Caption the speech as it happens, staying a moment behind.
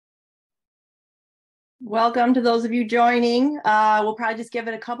Welcome to those of you joining. We'll probably just give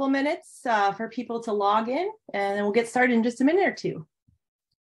it a couple minutes for people to log in, and then we'll get started in just a minute or two.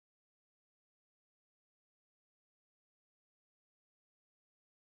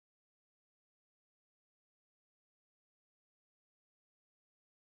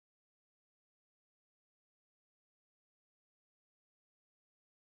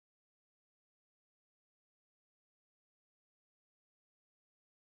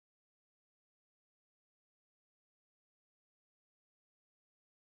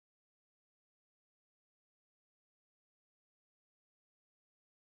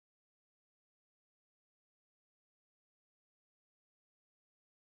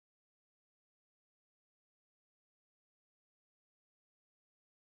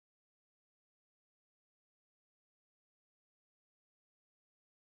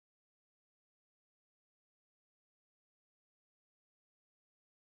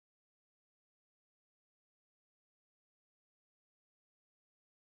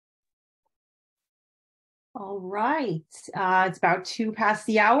 All right, it's about 2 past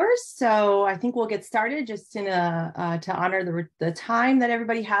the hour, so I think we'll get started just in to honor the time that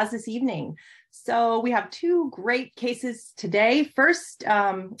everybody has this evening. So we have two great cases today. First,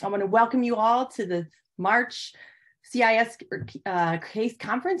 I want to welcome you all to the March CIS Case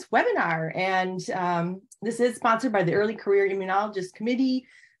Conference webinar, and this is sponsored by the Early Career Immunologist Committee.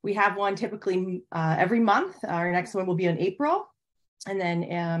 We have one typically every month. Our next one will be in April, and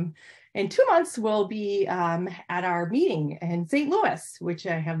then in 2 months, we'll be at our meeting in St. Louis, which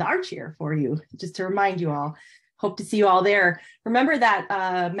I have the art cheer for you, just to remind you all. Hope to see you all there. Remember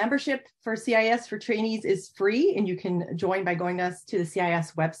that membership for CIS for trainees is free, and you can join by going to the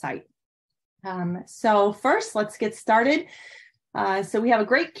CIS website. So first, let's get started. So we have a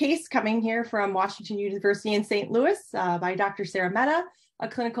great case coming here from Washington University in St. Louis by Dr. Sarah Mehta, a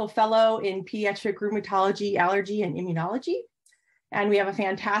clinical fellow in pediatric rheumatology, allergy, and immunology. And we have a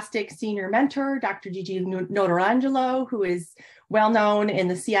fantastic senior mentor, Dr. Gigi Notarangelo, who is well known in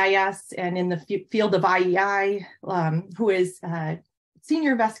the CIS and in the field of IEI, who is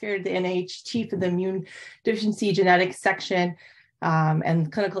senior investigator at the NIH, chief of the immune deficiency genetics section,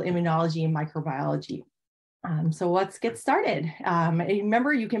 and clinical immunology and microbiology. So let's get started.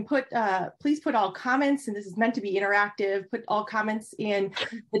 Remember, you can please put all comments, and this is meant to be interactive, put all comments in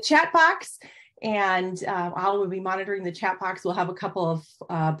the chat box. And I will be monitoring the chat box. We'll have a couple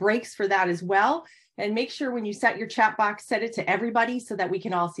of breaks for that as well. And make sure when you set your chat box, set it to everybody so that we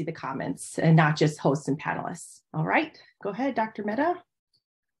can all see the comments and not just hosts and panelists. All right, go ahead, Dr. Mehta.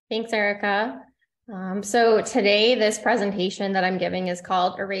 Thanks, Erica. So today, this presentation that I'm giving is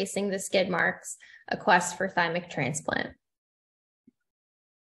called Erasing the Skid Marks, a Quest for Thymic Transplant.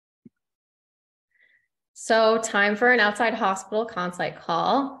 So time for an outside hospital consult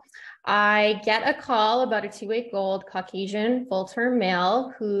call. I get a call about a 2-week-old Caucasian full-term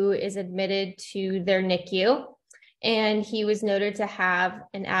male who is admitted to their NICU, and he was noted to have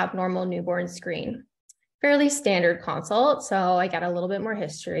an abnormal newborn screen. Fairly standard consult, so I got a little bit more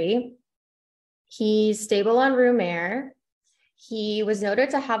history. He's stable on room air. He was noted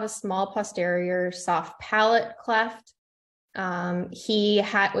to have a small posterior soft palate cleft. He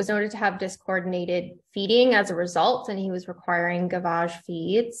was noted to have discoordinated feeding as a result, and he was requiring gavage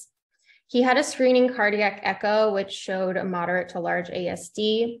feeds. He had a screening cardiac echo, which showed a moderate to large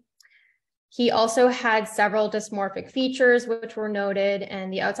ASD. He also had several dysmorphic features, which were noted,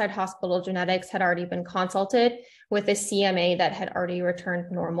 and the outside hospital genetics had already been consulted with a CMA that had already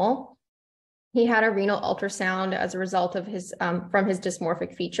returned normal. He had a renal ultrasound as a result of from his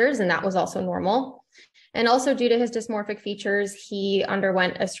dysmorphic features, and that was also normal. And also due to his dysmorphic features, he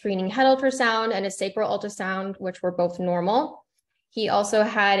underwent a screening head ultrasound and a sacral ultrasound, which were both normal. He also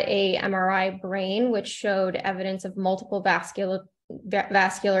had a MRI brain, which showed evidence of multiple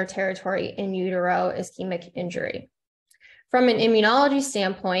vascular territory in utero ischemic injury. From an immunology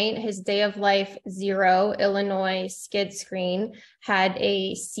standpoint, his day of life 0 Illinois SCID screen had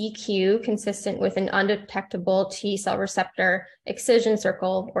a CQ consistent with an undetectable T cell receptor excision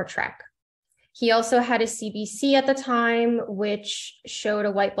circle or TREC. He also had a CBC at the time, which showed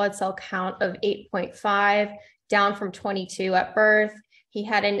a white blood cell count of 8.5, down from 22 at birth. He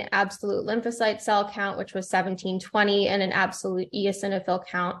had an absolute lymphocyte cell count, which was 1720, and an absolute eosinophil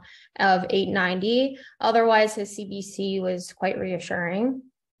count of 890. Otherwise, his CBC was quite reassuring.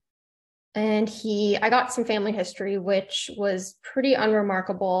 And I got some family history, which was pretty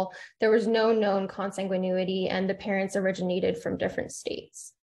unremarkable. There was no known consanguinity, and the parents originated from different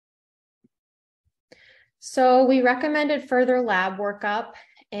states. So we recommended further lab workup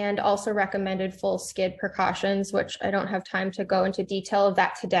and also recommended full SCID precautions, which I don't have time to go into detail of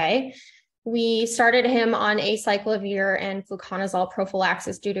that today. We started him on acyclovir and fluconazole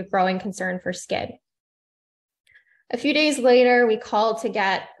prophylaxis due to growing concern for SCID. A few days later, we called to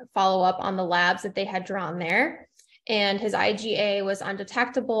get follow-up on the labs that they had drawn there, and his IgA was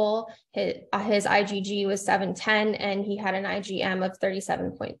undetectable, his IgG was 710, and he had an IgM of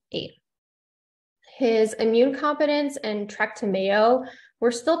 37.8. His immune competence and Trek to Mayo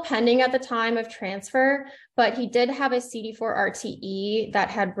were still pending at the time of transfer, but he did have a CD4 RTE that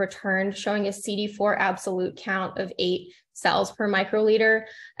had returned, showing a CD4 absolute count of 8 cells per microliter,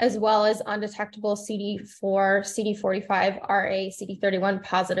 as well as undetectable CD4, CD45, RA, CD31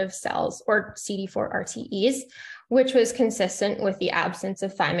 positive cells, or CD4 RTEs, which was consistent with the absence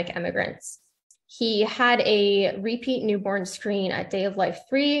of thymic emigrants. He had a repeat newborn screen at day of life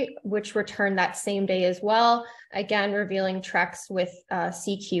 3, which returned that same day as well, again revealing Trex with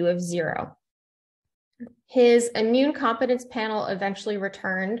CQ of 0. His immune competence panel eventually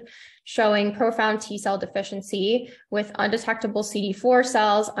returned, showing profound T cell deficiency with undetectable CD4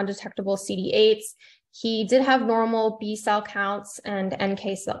 cells, undetectable CD8s. He did have normal B cell counts and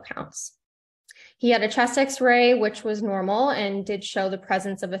NK cell counts. He had a chest X-ray, which was normal and did show the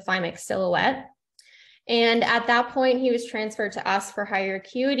presence of a thymic silhouette. And at that point, he was transferred to us for higher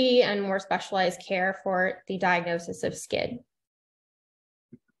acuity and more specialized care for the diagnosis of SCID.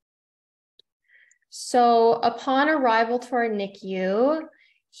 So upon arrival to our NICU,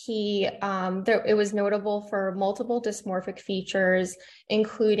 it was notable for multiple dysmorphic features,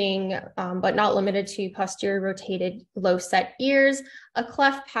 including, but not limited to, posterior rotated low set ears, a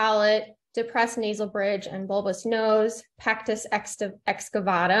cleft palate, depressed nasal bridge and bulbous nose, pectus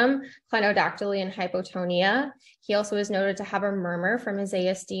excavatum, clinodactyly, and hypotonia. He also was noted to have a murmur from his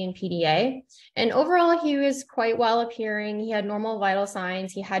ASD and PDA. And overall, he was quite well appearing. He had normal vital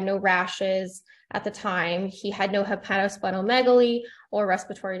signs. He had no rashes at the time. He had no hepatosplenomegaly or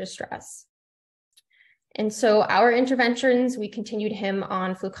respiratory distress. And so our interventions, we continued him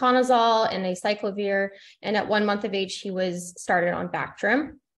on fluconazole and acyclovir, and at 1 month of age, he was started on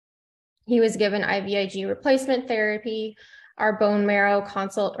Bactrim. He was given IVIG replacement therapy. Our bone marrow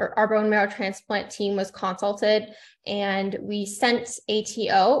transplant team was consulted, and we sent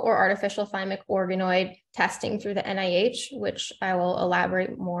ATO, or artificial thymic organoid, testing through the NIH, which I will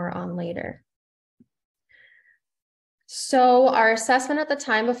elaborate more on later. So our assessment at the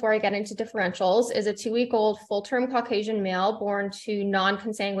time, before I get into differentials, is a 2-week-old full-term Caucasian male born to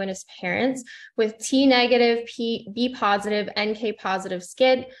non-consanguineous parents with T negative, B positive, NK positive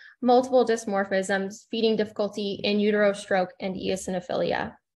SCID, multiple dysmorphisms, feeding difficulty, in utero stroke, and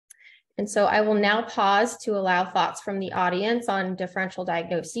eosinophilia. And so I will now pause to allow thoughts from the audience on differential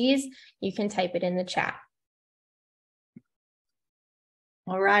diagnoses. You can type it in the chat.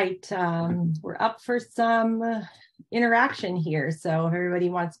 All right, we're up for some interaction here. So if everybody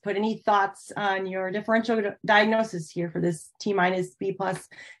wants to put any thoughts on your differential diagnosis here for this T minus B plus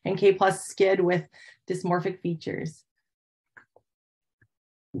and K plus SCID with dysmorphic features.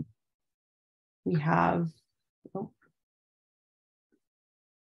 We have,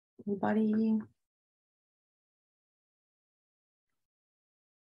 anybody?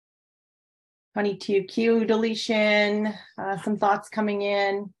 Funny 2Q deletion, some thoughts coming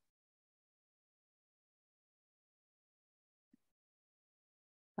in.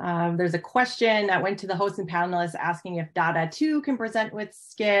 There's a question that went to the host and panelists asking if DADA 2 can present with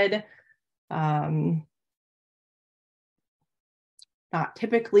SCID. Not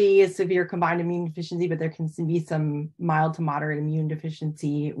typically a severe combined immune deficiency, but there can be some mild to moderate immune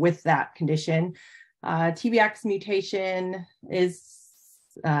deficiency with that condition. TBX mutation is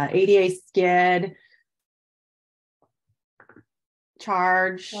ADA SCID.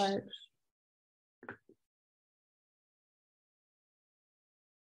 Charge.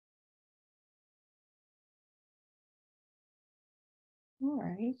 All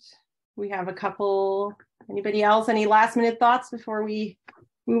right, we have a couple. Anybody else? Any last minute thoughts before we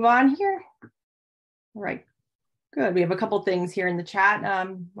move on here? All right, good. We have a couple things here in the chat.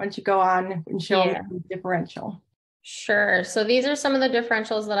 Why don't you go on and show me the differential? Sure. So these are some of the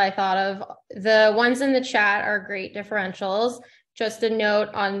differentials that I thought of. The ones in the chat are great differentials. Just a note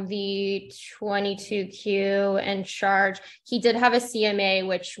on the 22Q and charge, he did have a CMA,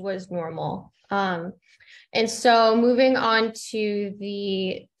 which was normal. And so moving on to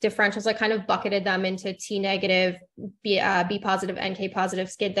the differentials, I kind of bucketed them into T negative, B positive, NK positive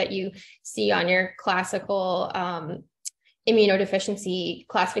SCID that you see on your classical immunodeficiency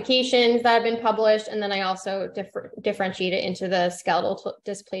classifications that have been published. And then I also differentiate it into the skeletal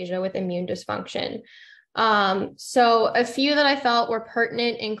dysplasia with immune dysfunction. So a few that I felt were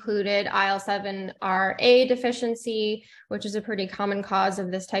pertinent included IL-7RA deficiency, which is a pretty common cause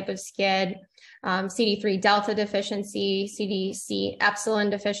of this type of SCID, CD3 delta deficiency, CDC epsilon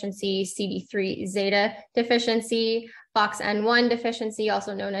deficiency, CD3 zeta deficiency, FOXN1 deficiency,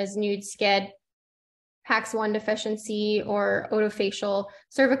 also known as nude SCID, PAX1 deficiency, or otofacial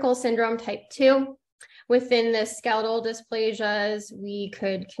cervical syndrome type 2. Within the skeletal dysplasias, we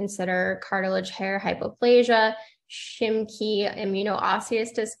could consider cartilage hair hypoplasia, Schimke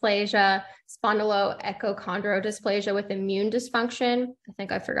immunoosseous dysplasia, spondyloechochondrodysplasia with immune dysfunction. I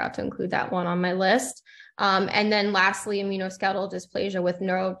think I forgot to include that one on my list. And then lastly, immunoskeletal dysplasia with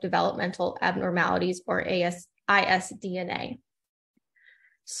neurodevelopmental abnormalities, or ISDNA.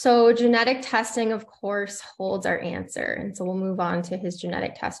 So genetic testing, of course, holds our answer. And so we'll move on to his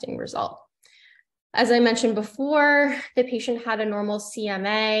genetic testing result. As I mentioned before, the patient had a normal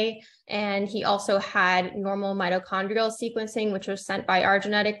CMA, and he also had normal mitochondrial sequencing, which was sent by our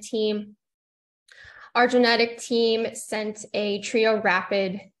genetic team. Our genetic team sent a trio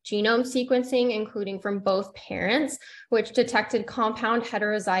rapid genome sequencing, including from both parents, which detected compound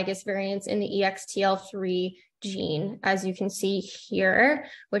heterozygous variants in the EXTL3 gene, as you can see here,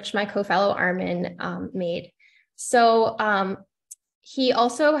 which my co-fellow Armin made. So he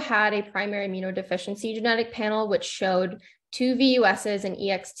also had a primary immunodeficiency genetic panel, which showed 2 VUSs and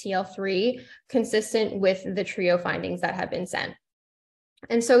EXTL3 consistent with the trio findings that have been sent.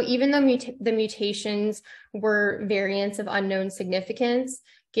 And so even though the mutations were variants of unknown significance,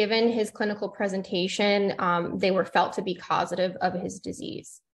 given his clinical presentation, they were felt to be causative of his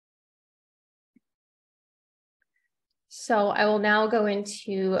disease. So I will now go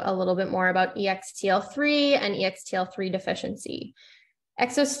into a little bit more about EXTL3 and EXTL3 deficiency.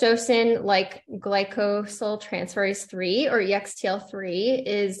 Exostosin, like glycosyltransferase 3, or EXTL3,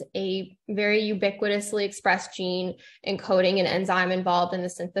 is a very ubiquitously expressed gene encoding an enzyme involved in the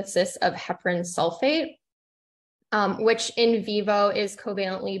synthesis of heparan sulfate, which in vivo is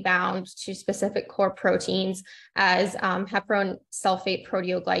covalently bound to specific core proteins as heparan sulfate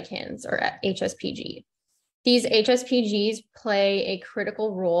proteoglycans, or HSPG. These HSPGs play a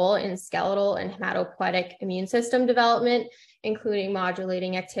critical role in skeletal and hematopoietic immune system development, including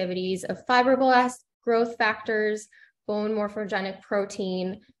modulating activities of fibroblast growth factors, bone morphogenic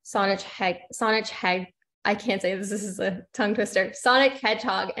protein, sonic hedgehog,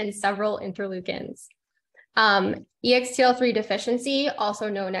 and several interleukins. EXTL3 deficiency, also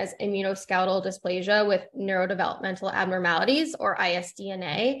known as immunoskeletal dysplasia with neurodevelopmental abnormalities, or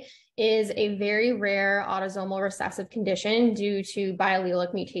ISDNA, is a very rare autosomal recessive condition due to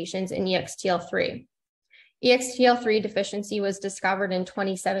biallelic mutations in EXTL3. EXTL3 deficiency was discovered in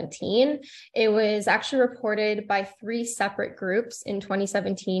 2017. It was actually reported by 3 separate groups in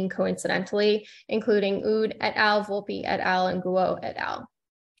 2017, coincidentally, including Oud et al., Volpe et al., and Guo et al.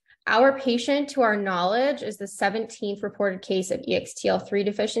 Our patient, to our knowledge, is the 17th reported case of EXTL3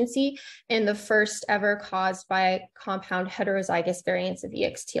 deficiency and the first ever caused by compound heterozygous variants of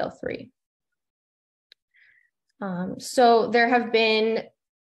EXTL3. So there have been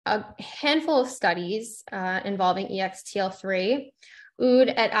a handful of studies involving EXTL3. Oud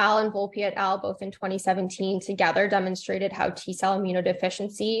et al. And Volpe et al., both in 2017, together demonstrated how T-cell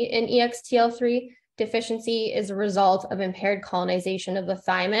immunodeficiency in EXTL3 deficiency is a result of impaired colonization of the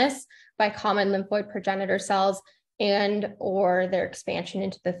thymus by common lymphoid progenitor cells and or their expansion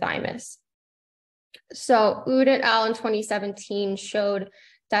into the thymus. So Oud et al. In 2017 showed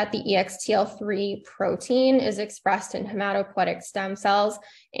that the EXTL3 protein is expressed in hematopoietic stem cells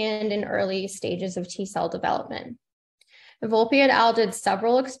and in early stages of T-cell development. Volpe et al. Did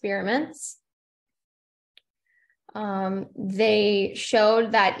several experiments. They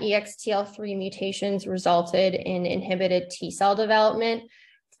showed that EXTL3 mutations resulted in inhibited T-cell development,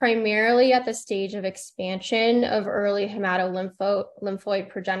 primarily at the stage of expansion of early hematolymphoid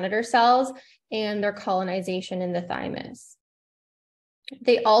progenitor cells and their colonization in the thymus.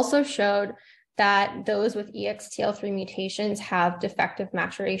 They also showed that those with EXTL3 mutations have defective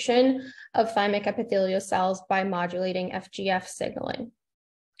maturation of thymic epithelial cells by modulating FGF signaling.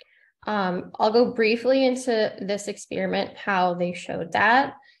 I'll go briefly into this experiment, how they showed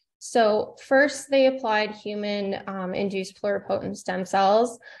that. So first, they applied human induced pluripotent stem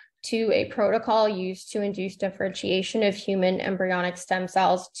cells to a protocol used to induce differentiation of human embryonic stem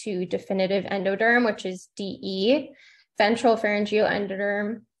cells to definitive endoderm, which is DE, ventral pharyngeal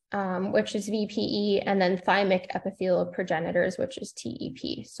endoderm, which is VPE, and then thymic epithelial progenitors, which is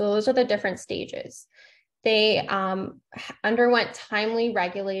TEP. So those are the different stages. They underwent timely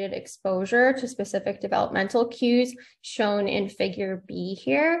regulated exposure to specific developmental cues shown in figure B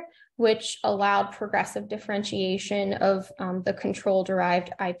here, which allowed progressive differentiation of the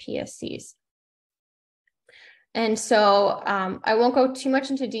control-derived iPSCs. And so I won't go too much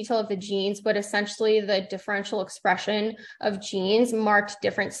into detail of the genes, but essentially the differential expression of genes marked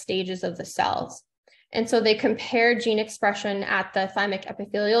different stages of the cells. And so they compared gene expression at the thymic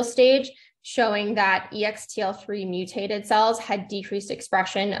epithelial stage, showing that EXTL3 mutated cells had decreased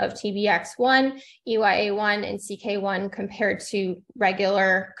expression of TBX1, EYA1, and CK1 compared to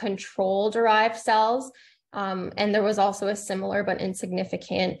regular control-derived cells. And there was also a similar but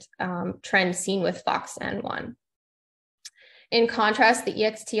insignificant trend seen with FOXN1. In contrast, the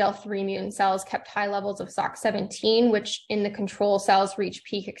EXTL3 mutant cells kept high levels of SOX17, which in the control cells reached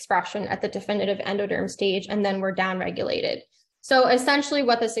peak expression at the definitive endoderm stage and then were downregulated. So essentially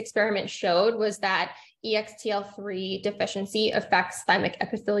what this experiment showed was that EXTL3 deficiency affects thymic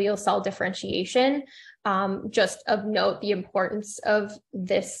epithelial cell differentiation. Just of note, the importance of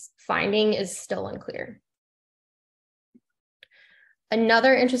this finding is still unclear.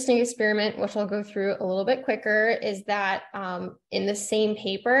 Another interesting experiment, which I'll go through a little bit quicker, is that in the same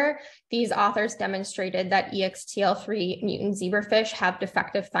paper, these authors demonstrated that EXTL3 mutant zebrafish have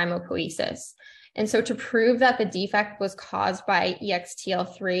defective thymopoiesis. And so to prove that the defect was caused by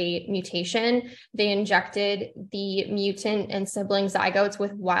EXTL3 mutation, they injected the mutant and sibling zygotes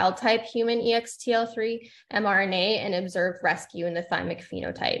with wild type human EXTL3 mRNA and observed rescue in the thymic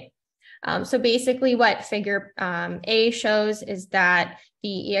phenotype. So basically what figure A shows is that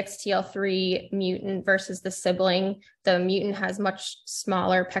the EXTL3 mutant versus the sibling, the mutant has much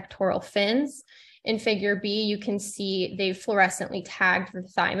smaller pectoral fins. In figure B, you can see they've fluorescently tagged the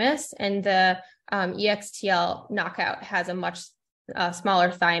thymus, and the EXTL knockout has a much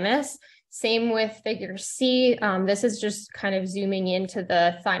smaller thymus. Same with figure C. This is just kind of zooming into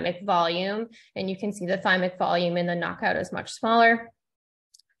the thymic volume, and you can see the thymic volume in the knockout is much smaller.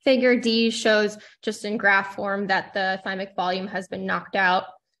 Figure D shows just in graph form that the thymic volume has been knocked out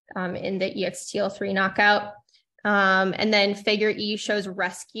in the EXTL3 knockout. And then figure E shows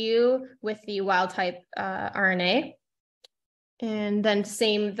rescue with the wild type RNA. And then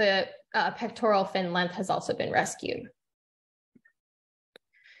same, the pectoral fin length has also been rescued.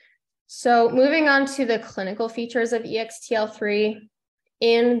 So moving on to the clinical features of EXTL3,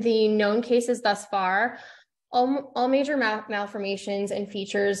 in the known cases thus far, all major malformations and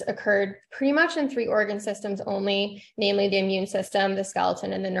features occurred pretty much in 3 organ systems only, namely the immune system, the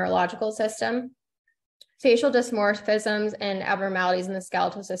skeleton, and the neurological system. Facial dysmorphisms and abnormalities in the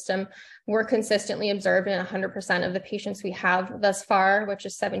skeletal system were consistently observed in 100% of the patients we have thus far, which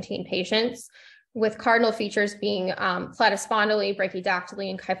is 17 patients, with cardinal features being platyspondyle, brachydactyly,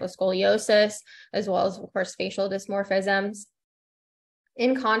 and kyphoscoliosis, as well as, of course, facial dysmorphisms.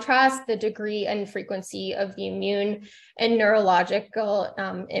 In contrast, the degree and frequency of the immune and neurological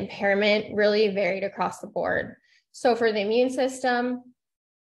impairment really varied across the board. So for the immune system,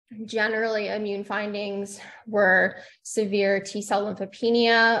 generally immune findings were severe T-cell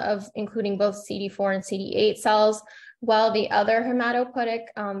lymphopenia, including both CD4 and CD8 cells, while the other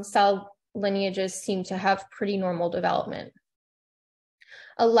hematopoietic cell lineages seem to have pretty normal development.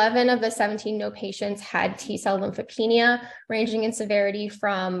 11 of the 17 no patients had T-cell lymphopenia, ranging in severity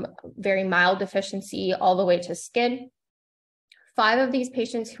from very mild deficiency all the way to SCID. 5 of these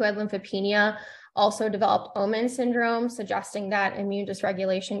patients who had lymphopenia also developed Omenn syndrome, suggesting that immune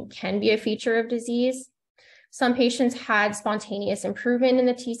dysregulation can be a feature of disease. Some patients had spontaneous improvement in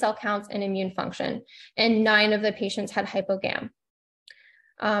the T-cell counts and immune function, and 9 of the patients had hypogam.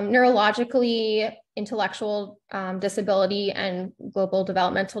 Neurologically, intellectual disability and global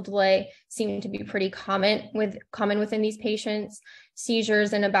developmental delay seem to be pretty common within these patients.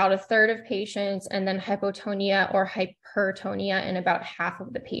 Seizures in about 1/3 of patients, and then hypotonia or hypertonia in about half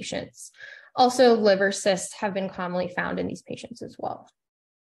of the patients. Also, liver cysts have been commonly found in these patients as well.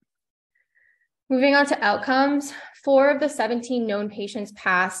 Moving on to outcomes, 4 of the 17 known patients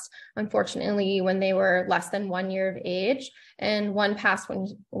passed, unfortunately, when they were less than 1 year of age, and 1 passed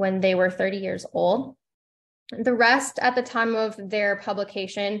when they were 30 years old. The rest, at the time of their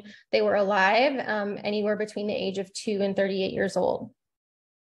publication, they were alive, anywhere between the age of 2 and 38 years old.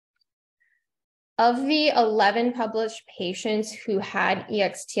 Of the 11 published patients who had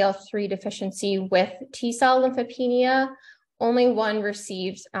EXTL3 deficiency with T-cell lymphopenia, only 1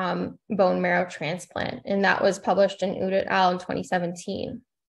 received bone marrow transplant, and that was published in Udd et al. In 2017.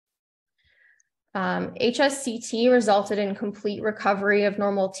 HSCT resulted in complete recovery of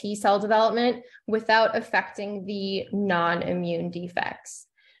normal T-cell development without affecting the non-immune defects.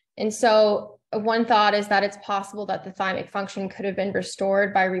 And so one thought is that it's possible that the thymic function could have been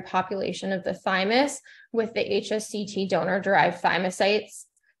restored by repopulation of the thymus with the HSCT donor-derived thymocytes.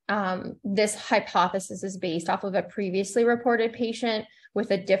 This hypothesis is based off of a previously reported patient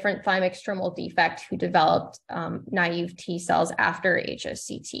with a different thymic stromal defect who developed naive T cells after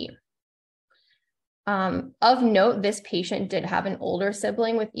HSCT. Of note, this patient did have an older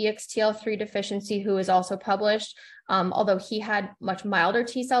sibling with EXTL3 deficiency who was also published, although he had much milder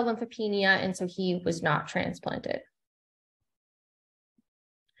T cell lymphopenia, and so he was not transplanted.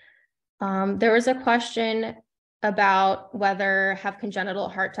 There was a question about whether have congenital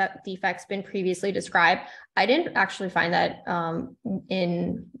heart defects been previously described. I didn't actually find that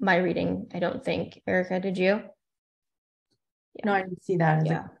in my reading, I don't think. Erica, did you? Yeah. No, I didn't see that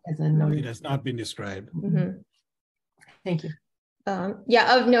as a note. It has not been described. Mm-hmm. Thank you.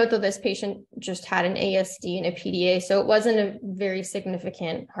 Yeah, of note, though, this patient just had an ASD and a PDA, so it wasn't a very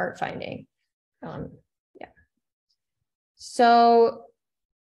significant heart finding. Yeah. So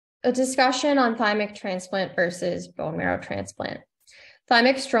a discussion on thymic transplant versus bone marrow transplant.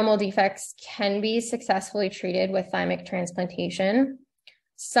 Thymic stromal defects can be successfully treated with thymic transplantation.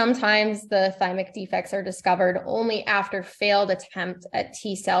 Sometimes the thymic defects are discovered only after failed attempt at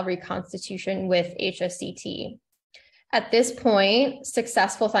T cell reconstitution with HSCT. At this point,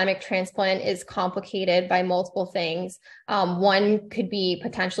 successful thymic transplant is complicated by multiple things. One could be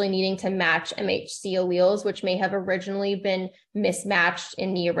potentially needing to match MHC alleles, which may have originally been mismatched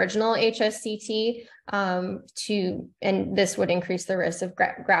in the original HSCT, and this would increase the risk of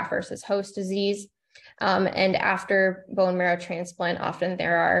graft versus host disease. And after bone marrow transplant, often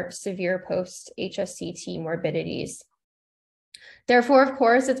there are severe post-HSCT morbidities. Therefore, of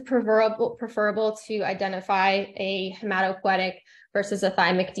course, it's preferable to identify a hematopoietic versus a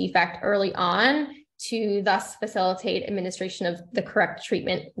thymic defect early on to thus facilitate administration of the correct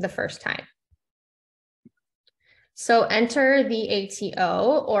treatment the first time. So enter the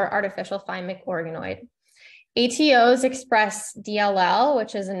ATO, or artificial thymic organoid. ATOs express DLL,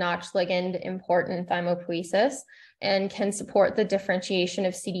 which is a Notch ligand important in thymopoiesis, and can support the differentiation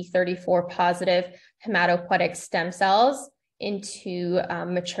of CD34 positive hematopoietic stem cells into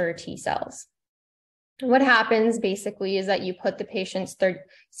mature T cells. What happens basically is that you put the patient's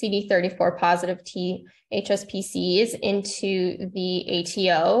CD34 positive T HSPCs into the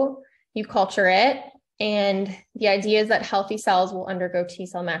ATO, you culture it, and the idea is that healthy cells will undergo T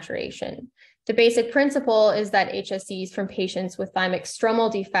cell maturation. The basic principle is that HSCs from patients with thymic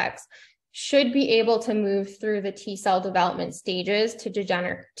stromal defects should be able to move through the T cell development stages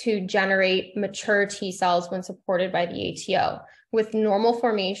to generate mature T cells when supported by the ATO, with normal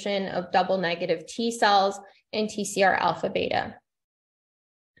formation of double negative T cells and TCR alpha beta.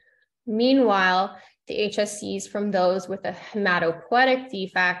 Meanwhile, the HSCs from those with a hematopoietic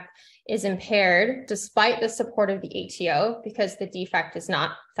defect is impaired despite the support of the ATO because the defect is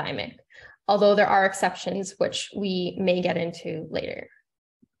not thymic, although there are exceptions which we may get into later.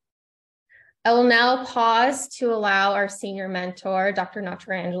 I will now pause to allow our senior mentor, Dr.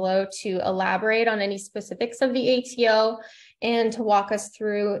 Notarangelo, to elaborate on any specifics of the ATO and to walk us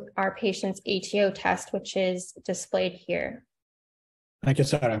through our patient's ATO test, which is displayed here. Thank you,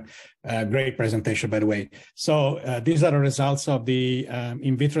 Sarah. Great presentation, by the way. So these are the results of the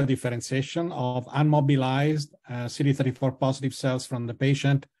in vitro differentiation of unmobilized CD34 positive cells from the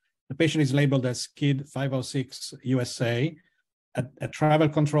patient. The patient is labeled as KID 506 USA. A travel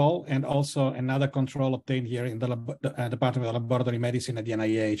control and also another control obtained here in the Department of Laboratory Medicine at the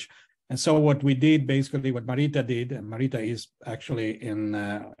NIH. And so what we did, basically what Marita did, and Marita is actually in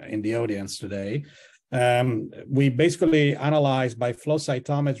the audience today, we basically analyzed by flow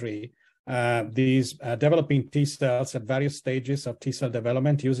cytometry these developing T cells at various stages of T cell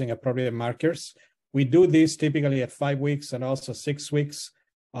development using appropriate markers. We do this typically at 5 weeks and also 6 weeks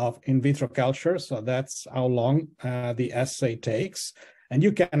of in vitro culture. So that's how long the assay takes. And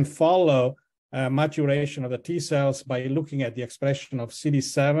you can follow maturation of the T cells by looking at the expression of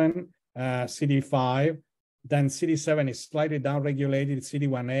CD7, CD5, then CD7 is slightly downregulated,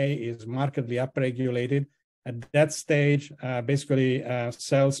 CD1A is markedly upregulated. At that stage, basically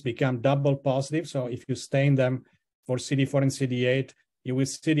cells become double positive. So if you stain them for CD4 and CD8, you will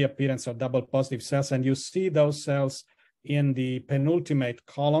see the appearance of double positive cells, and you see those cells in the penultimate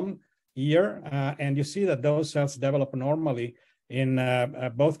column here, and you see that those cells develop normally in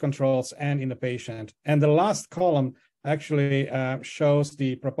both controls and in the patient. And the last column actually shows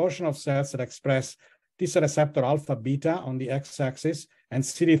the proportion of cells that express T cell receptor alpha beta on the x-axis and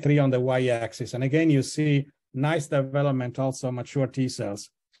CD3 on the y-axis. And again, you see nice development also mature T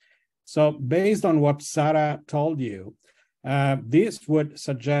cells. So based on what Sarah told you, this would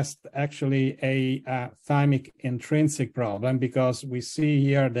suggest actually a thymic intrinsic problem, because we see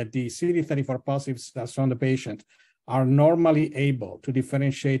here that the CD34 positive cells from the patient are normally able to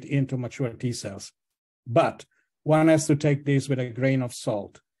differentiate into mature T cells. But one has to take this with a grain of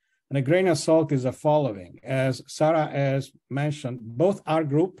salt. And a grain of salt is the following. As Sarah has mentioned, both our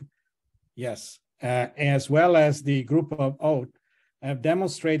group, yes, as well as the group of OAT, have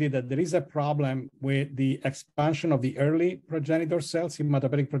demonstrated that there is a problem with the expansion of the early progenitor cells,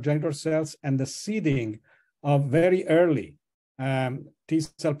 hematopoietic progenitor cells, and the seeding of very early T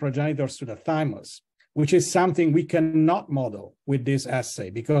cell progenitors to the thymus, which is something we cannot model with this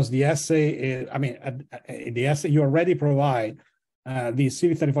assay, because the assay is, the assay you already provide the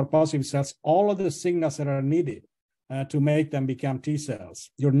CD34 positive cells all of the signals that are needed to make them become T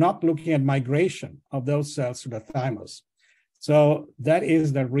cells. You're not looking at migration of those cells to the thymus. So that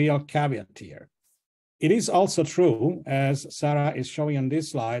is the real caveat here. It is also true, as Sarah is showing on this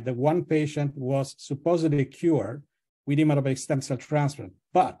slide, that one patient was supposedly cured with hematopoietic stem cell transplant.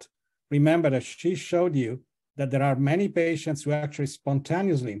 But remember that she showed you that there are many patients who actually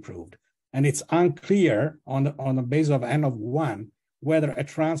spontaneously improved. And it's unclear on the basis of N of 1 whether a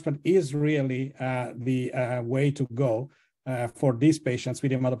transplant is really the way to go for these patients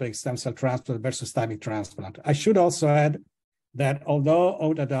with hematopoietic stem cell transplant versus thymic transplant. I should also add that although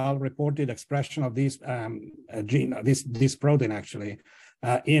Oat et al. Reported expression of this gene, this protein actually,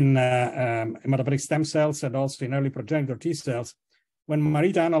 in hematopoietic stem cells and also in early progenitor T cells, when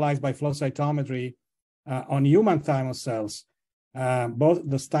Marita analyzed by flow cytometry on human thymus cells, both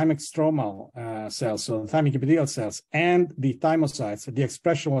the thymic stromal cells, so the thymic epithelial cells, and the thymocytes, the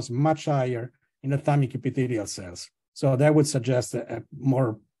expression was much higher in the thymic epithelial cells. So that would suggest a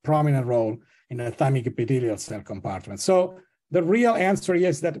more prominent role in the thymic epithelial cell compartment. So the real answer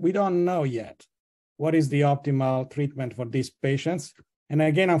is that we don't know yet what is the optimal treatment for these patients. And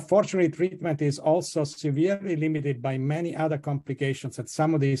again, unfortunately, treatment is also severely limited by many other complications that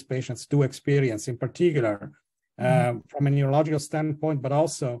some of these patients do experience, in particular, from a neurological standpoint, but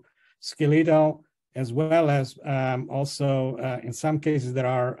also skeletal, as well as also in some cases there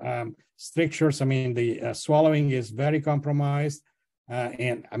are strictures. I mean, the swallowing is very compromised.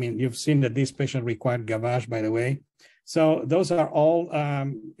 And I mean, you've seen that this patient required gavage, by the way. So those are all,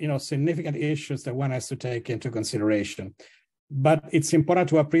 significant issues that one has to take into consideration. But it's important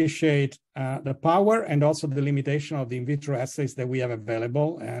to appreciate the power and also the limitation of the in vitro assays that we have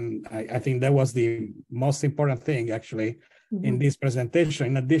available. And I think that was the most important thing, actually, in this presentation,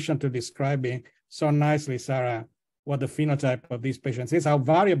 in addition to describing so nicely, Sarah, what the phenotype of these patients is, how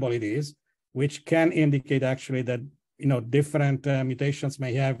variable it is, which can indicate actually that, different mutations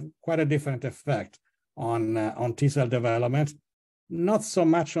may have quite a different effect on T cell development, not so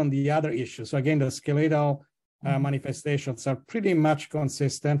much on the other issues. So again, the skeletal manifestations are pretty much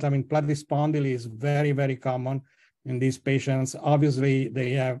consistent. I mean, platyspondyle is very, very common in these patients. Obviously,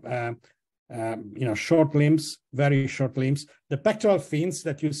 they have, short limbs, very short limbs. The pectoral fins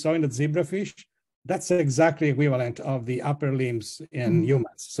that you saw in the zebrafish, that's exactly equivalent of the upper limbs in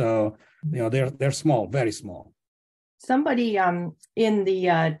humans. So, they're small, very small. Somebody in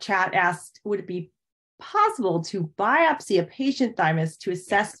the chat asked, would it be possible to biopsy a patient thymus to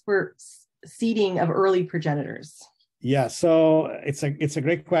assess for seeding of early progenitors? Yeah, so it's a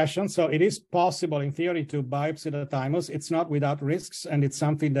great question. So it is possible in theory to biopsy the thymus. It's not without risks, and it's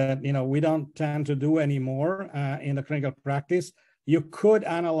something that we don't tend to do anymore in the clinical practice. You could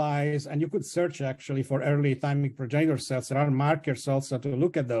analyze and you could search actually for early thymic progenitor cells. There are markers also to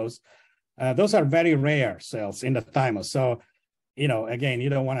look at those. Those are very rare cells in the thymus. So again, you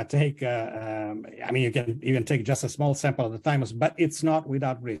don't want to take, you can even take just a small sample of the thymus, but it's not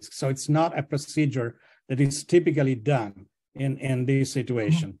without risk. So it's not a procedure that is typically done in this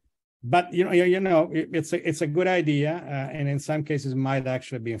situation. But, it's a good idea, and in some cases might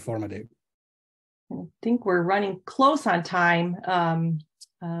actually be informative. I think we're running close on time.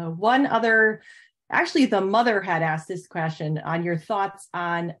 One other, actually, the mother had asked this question on your thoughts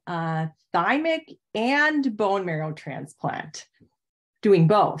on thymic and bone marrow transplant, doing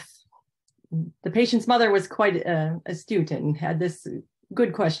both. The patient's mother was quite astute and had this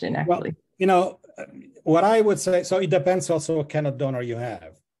good question, actually. Well, what I would say, so it depends also what kind of donor you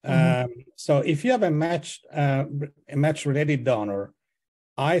have. So if you have a match-related donor,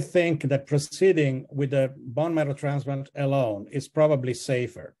 I think that proceeding with the bone marrow transplant alone is probably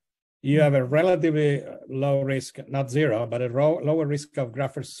safer. You have a relatively low risk, not zero, but a lower risk of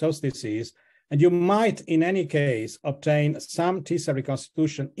graft-versus-host disease. And you might, in any case, obtain some T cell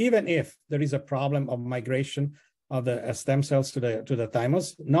reconstitution, even if there is a problem of migration of the stem cells to the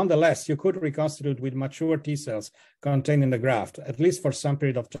thymus. Nonetheless, you could reconstitute with mature T cells contained in the graft, at least for some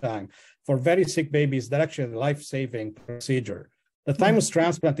period of time. For very sick babies, that's actually a life-saving procedure. The thymus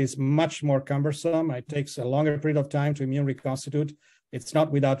transplant is much more cumbersome. It takes a longer period of time to immune reconstitute. It's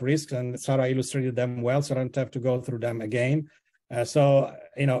not without risks, and Sarah illustrated them well, so I don't have to go through them again. So,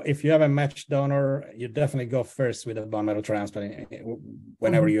 if you have a matched donor, you definitely go first with a bone marrow transplant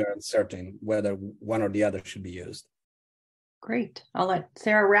whenever you're uncertain whether one or the other should be used. Great. I'll let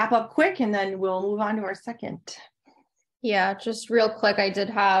Sarah wrap up quick, and then we'll move on to our second. Yeah, just real quick, I did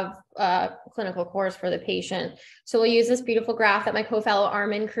have a clinical course for the patient. So we'll use this beautiful graph that my co-fellow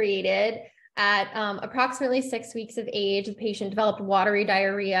Armin created. At approximately 6 weeks of age, the patient developed watery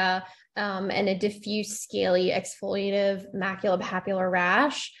diarrhea and a diffuse scaly exfoliative maculopapular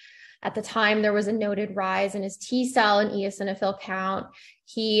rash. At the time, there was a noted rise in his T cell and eosinophil count.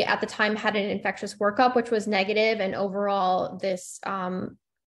 He, at the time, had an infectious workup, which was negative, and overall, this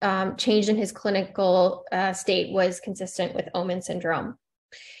change in his clinical state was consistent with Omenn syndrome.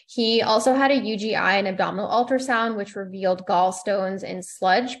 He also had a UGI and abdominal ultrasound, which revealed gallstones and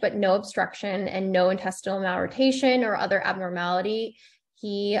sludge, but no obstruction and no intestinal malrotation or other abnormality.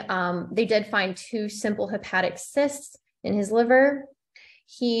 They did find 2 simple hepatic cysts in his liver.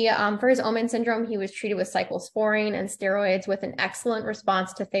 For his Omenn syndrome, he was treated with cyclosporine and steroids with an excellent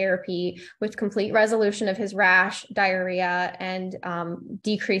response to therapy, with complete resolution of his rash, diarrhea, and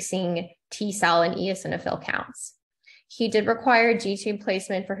decreasing T cell and eosinophil counts. He did require G-tube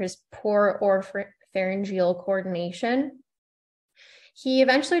placement for his poor oropharyngeal coordination. He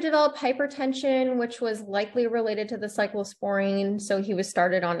eventually developed hypertension, which was likely related to the cyclosporine, so he was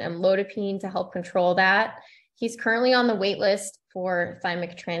started on amlodipine to help control that. He's currently on the wait list for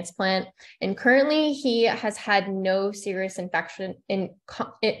thymic transplant, and currently he has had no serious infectious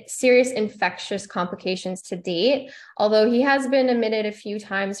complications to date, although he has been admitted a few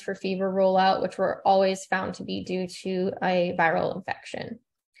times for fever rollout, which were always found to be due to a viral infection.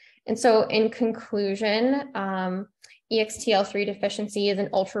 And so in conclusion, EXTL3 deficiency is an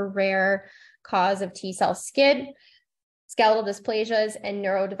ultra rare cause of T cell SCID, skeletal dysplasias, and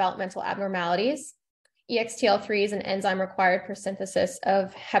neurodevelopmental abnormalities. EXTL3 is an enzyme required for synthesis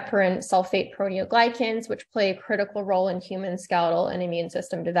of heparin sulfate proteoglycans, which play a critical role in human skeletal and immune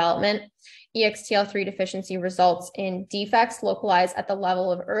system development. EXTL3 deficiency results in defects localized at the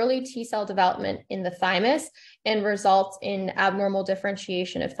level of early T cell development in the thymus and results in abnormal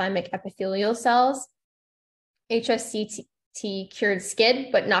differentiation of thymic epithelial cells. HSCT cured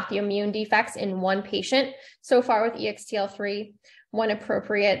SCID, but not the immune defects in 1 patient so far with EXTL3. One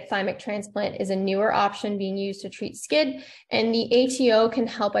appropriate thymic transplant is a newer option being used to treat SCID, and the ATO can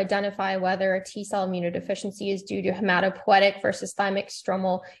help identify whether a T cell immunodeficiency is due to hematopoietic versus thymic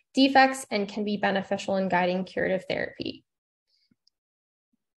stromal defects and can be beneficial in guiding curative therapy.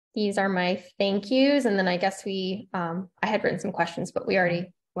 These are my thank yous, and then I guess I had written some questions, but we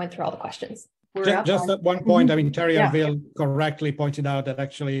already went through all the questions. Just at one point, I mean, Terry Arville correctly pointed out that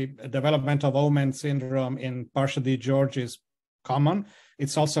actually development of Omenn syndrome in partial DiGeorge is common.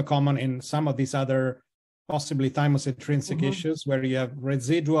 It's also common in some of these other possibly thymus intrinsic issues where you have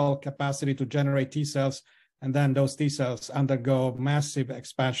residual capacity to generate T cells, and then those T cells undergo massive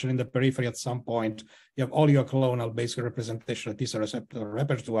expansion in the periphery at some point. You have oleoclonal basic representation of T cell receptor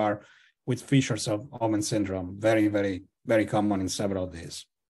repertoire with features of Omenn syndrome. Very, very, very common in several of these.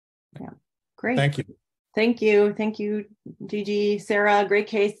 Yeah, great. Thank you. Thank you. Thank you, Gigi, Sarah, great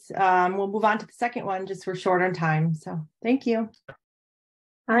case. We'll move on to the second one, just we're short on time. So thank you.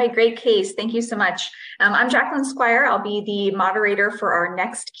 All right, great case. Thank you so much. I'm Jacqueline Squire. I'll be the moderator for our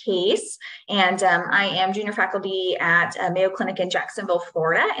next case. And I am junior faculty at Mayo Clinic in Jacksonville,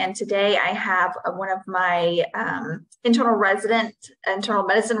 Florida. And today I have one of my internal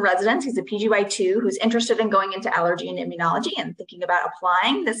medicine residents. He's a PGY2 who's interested in going into allergy and immunology and thinking about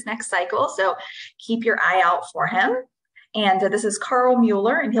applying this next cycle. So keep your eye out for him. And this is Carl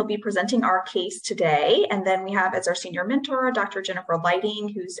Mueller, and he'll be presenting our case today. And then we have as our senior mentor, Dr. Jennifer Lighting,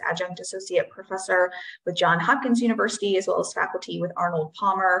 who's adjunct associate professor with Johns Hopkins University, as well as faculty with Arnold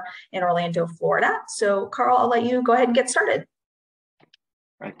Palmer in Orlando, Florida. So Carl, I'll let you go ahead and get started.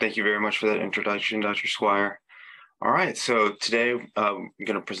 All right, thank you very much for that introduction, Dr. Squire. All right, so today I'm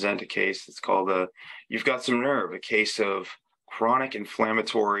going to present a case that's called You've Got Some Nerve, a case of chronic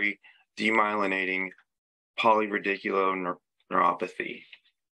inflammatory demyelinating polyradiculoneuropathy.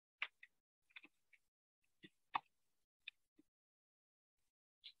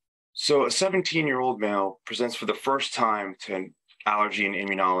 So a 17-year-old male presents for the first time to an allergy and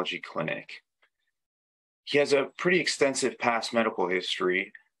immunology clinic. He has a pretty extensive past medical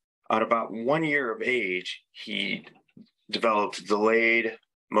history. At about 1 year of age, he developed delayed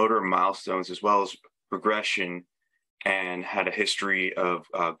motor milestones as well as regression and had a history of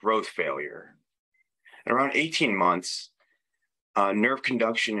growth failure. At around 18 months, nerve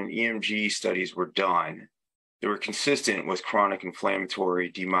conduction and EMG studies were done that were consistent with chronic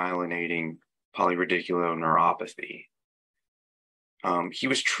inflammatory demyelinating polyradicular neuropathy. He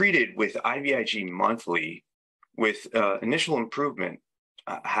was treated with IVIG monthly with initial improvement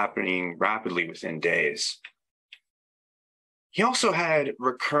happening rapidly within days. He also had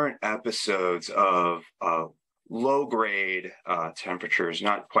recurrent episodes of low-grade temperatures,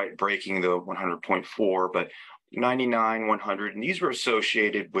 not quite breaking the 100.4, but 99, 100, and these were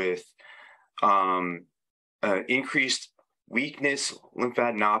associated with increased weakness,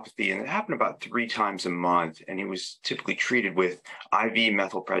 lymphadenopathy, and it happened about 3 times a month, and he was typically treated with IV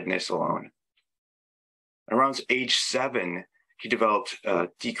methylprednisolone. Around age 7, he developed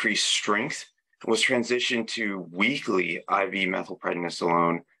decreased strength and was transitioned to weekly IV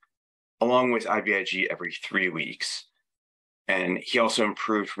methylprednisolone along with IVIG every 3 weeks. And he also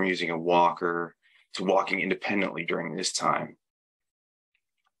improved from using a walker to walking independently during this time.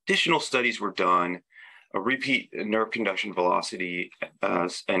 Additional studies were done. A repeat nerve conduction velocity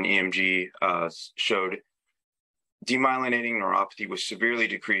and EMG showed demyelinating neuropathy with severely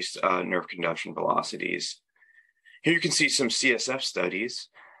decreased nerve conduction velocities. Here you can see some CSF studies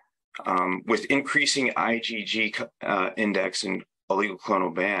with increasing IgG index in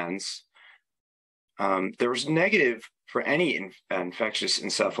oligoclonal bands. There was negative for any infectious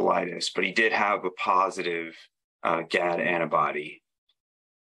encephalitis, but he did have a positive GAD antibody.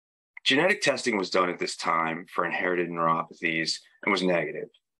 Genetic testing was done at this time for inherited neuropathies and was negative.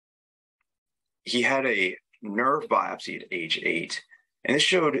 He had a nerve biopsy at age 8, and this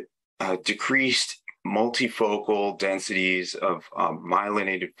showed decreased multifocal densities of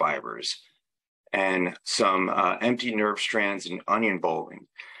myelinated fibers and some empty nerve strands and onion bulbing,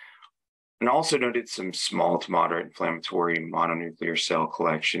 and also noted some small to moderate inflammatory mononuclear cell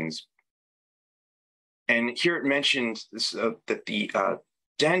collections. And here it mentions this, that the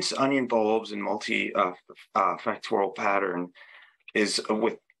dense onion bulbs and multifactorial pattern is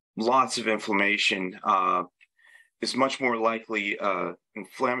with lots of inflammation is much more likely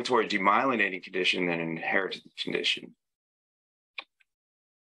inflammatory demyelinating condition than an inherited condition.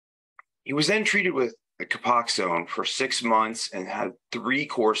 He was then treated with Copaxone for 6 months and had 3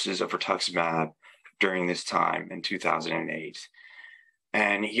 courses of rituximab during this time in 2008.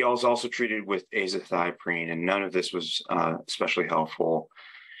 And he was also treated with azathioprine, and none of this was especially helpful.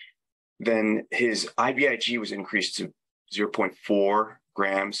 Then his IVIG was increased to 0.4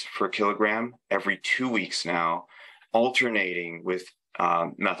 grams per kilogram every 2 weeks now, alternating with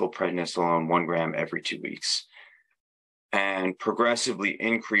methylprednisolone 1 gram every 2 weeks, and progressively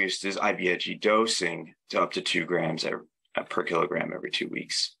increased his IVIG dosing to up to 2 grams per kilogram every 2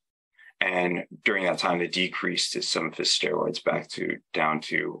 weeks. And during that time, they decreased some of his steroids down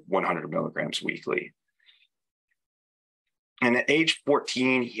to 100 milligrams weekly. And at age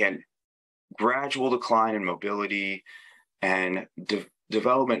 14, he had gradual decline in mobility and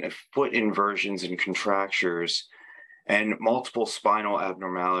development of foot inversions and contractures, and multiple spinal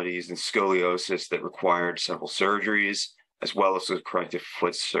abnormalities and scoliosis that required several surgeries, as well as a corrective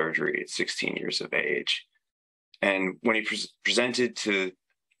foot surgery at 16 years of age. And when he presented to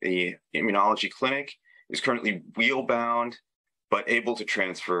the immunology clinic, he is currently wheel-bound, but able to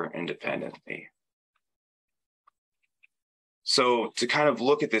transfer independently. So to kind of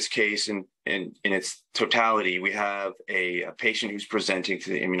look at this case in its totality, we have a patient who's presenting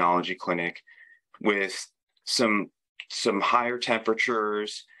to the immunology clinic with some higher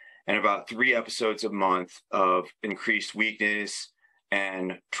temperatures and about 3 episodes a month of increased weakness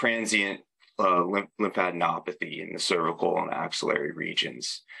and transient lymphadenopathy in the cervical and axillary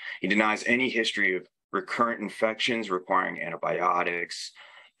regions. He denies any history of recurrent infections requiring antibiotics,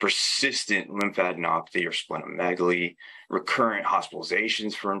 persistent lymphadenopathy or splenomegaly, recurrent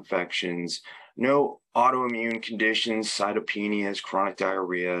hospitalizations for infections, no autoimmune conditions, cytopenias, chronic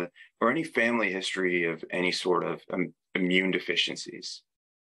diarrhea, or any family history of any sort of immune deficiencies.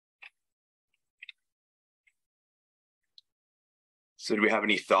 So do we have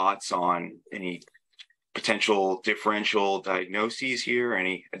any thoughts on any potential differential diagnoses here,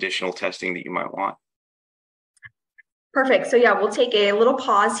 any additional testing that you might want? Perfect. So yeah, we'll take a little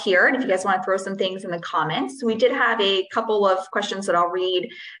pause here. And if you guys want to throw some things in the comments, we did have a couple of questions that I'll read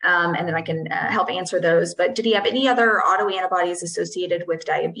and then I can help answer those. But did he have any other autoantibodies associated with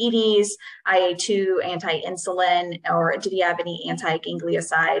diabetes, IA2, anti-insulin, or did he have any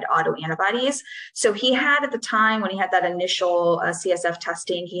anti-ganglioside autoantibodies? So he had at the time when he had that initial CSF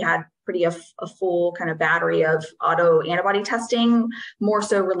testing, he had a full kind of battery of autoantibody testing, more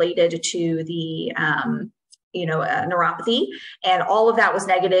so related to the neuropathy, and all of that was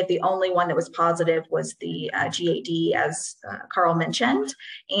negative. The only one that was positive was the GAD, as Carl mentioned.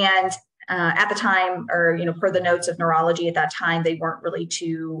 And at the time, or per the notes of neurology at that time, they weren't really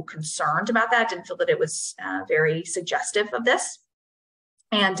too concerned about that. Didn't feel that it was very suggestive of this.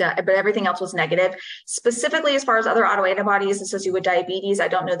 And but everything else was negative. Specifically, as far as other autoantibodies associated with diabetes, I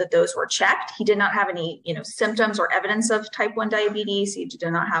don't know that those were checked. He did not have any, symptoms or evidence of type 1 diabetes. He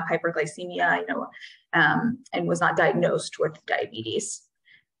did not have hyperglycemia, and was not diagnosed with diabetes.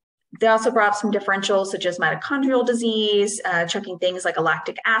 They also brought up some differentials such as mitochondrial disease, checking things like a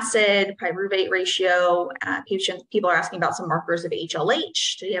lactic acid, pyruvate ratio. People are asking about some markers of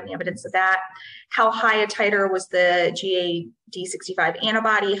HLH. Do you have any evidence of that? How high a titer was the GAD65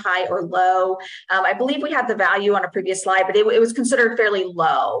 antibody, high or low? I believe we had the value on a previous slide, but it was considered fairly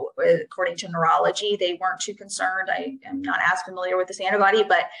low according to neurology. They weren't too concerned. I am not as familiar with this antibody,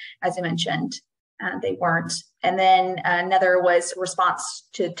 but as I mentioned, they weren't. And then another was response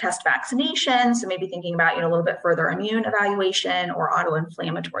to test vaccination. So maybe thinking about, a little bit further immune evaluation or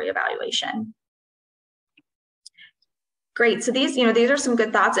autoinflammatory evaluation. Great. So these are some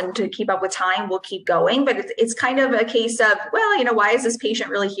good thoughts, and to keep up with time, we'll keep going. But it's kind of a case of, well, why is this patient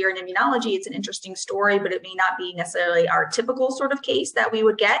really here in immunology? It's an interesting story, but it may not be necessarily our typical sort of case that we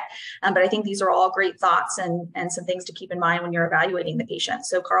would get. But I think these are all great thoughts and some things to keep in mind when you're evaluating the patient.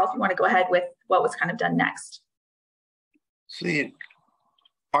 So Carl, if you want to go ahead with what was kind of done next. So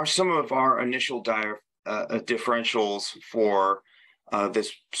are some of our initial differentials for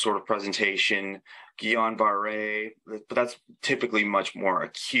this sort of presentation, Guillain-Barré, but that's typically much more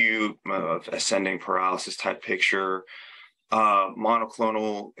acute, of ascending paralysis type picture,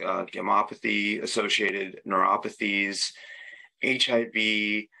 monoclonal gammopathy associated neuropathies,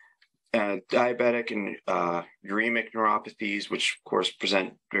 HIV, diabetic and uremic neuropathies, which of course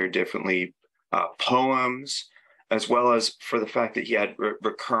present very differently, POEMs, as well as for the fact that he had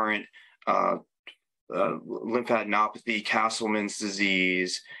recurrent lymphadenopathy, Castleman's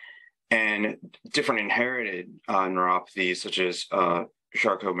disease, and different inherited neuropathies such as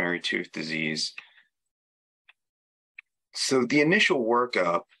Charcot-Marie-Tooth disease. So the initial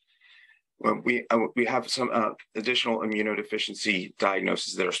workup, we have some additional immunodeficiency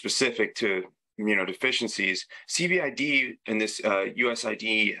diagnoses that are specific to immunodeficiencies. CVID in this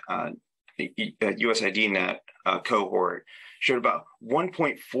USID-NET cohort showed about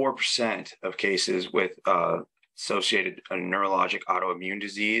 1.4% of cases with associated neurologic autoimmune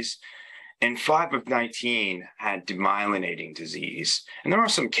disease, and 5 of 19 had demyelinating disease. And there are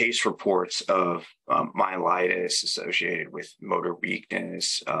some case reports of myelitis associated with motor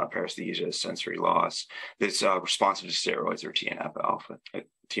weakness, paresthesia, sensory loss, that's responsive to steroids or TNF-alpha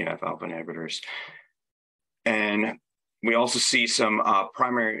inhibitors. And we also see some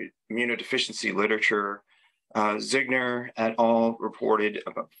primary immunodeficiency literature. Zigner et al. Reported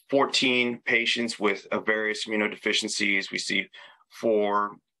about 14 patients with various immunodeficiencies. We see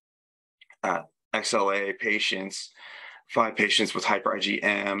 4 XLA patients, 5 patients with hyper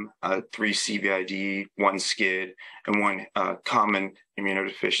IgM, 3 CVID, 1 SCID, and 1 common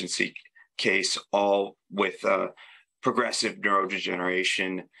immunodeficiency case, all with progressive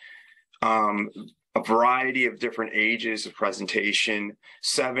neurodegeneration. A variety of different ages of presentation.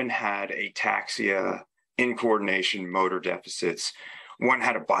 7 had ataxia, incoordination, motor deficits. 1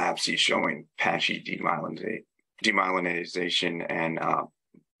 had a biopsy showing patchy demyelinization and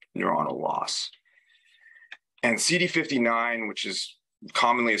neuronal loss. And CD59, which is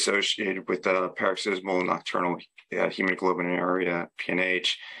commonly associated with paroxysmal nocturnal hemoglobinuria,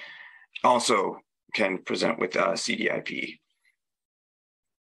 PNH, also can present with CDIP.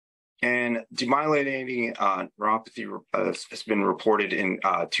 And demyelinating neuropathy has been reported in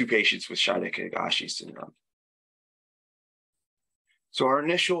 2 patients with Shide-Higashi syndrome. So our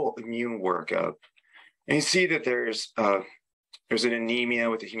initial immune workup, and you see that there's an anemia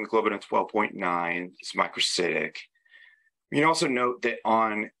with a hemoglobin of 12.9. It's microcytic. You can also note that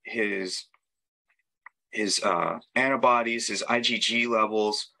on his antibodies, his IgG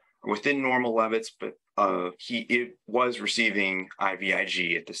levels are within normal limits, but he was receiving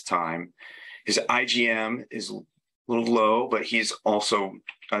IVIG at this time. His IgM is a little low, but he's also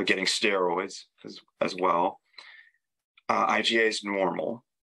getting steroids as well. IgA is normal.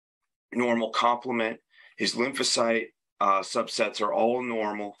 Normal complement. His lymphocyte subsets are all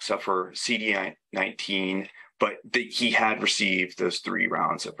normal except for CD19, but he had received those 3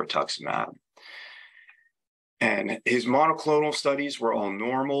 rounds of rituximab. And his monoclonal studies were all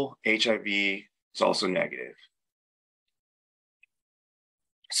normal. HIV is also negative.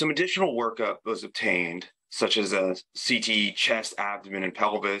 Some additional workup was obtained, such as a CT chest, abdomen, and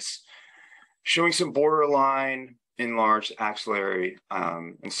pelvis. showing some borderline enlarged axillary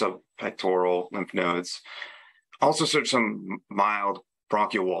and subpectoral lymph nodes. Also showed some mild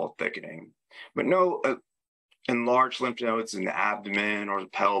bronchial wall thickening, but no enlarged lymph nodes in the abdomen or the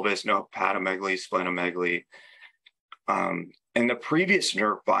pelvis, no hepatomegaly, splenomegaly. And the previous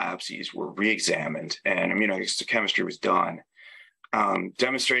nerve biopsies were re-examined and immunohistochemistry was done,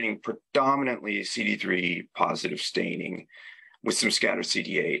 demonstrating predominantly CD3 positive staining with some scattered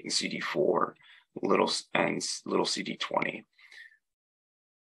CD8 and CD4, little CD20.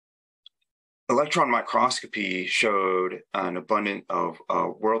 Electron microscopy showed an abundance of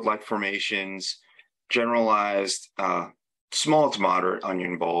whorl-like formations, generalized small to moderate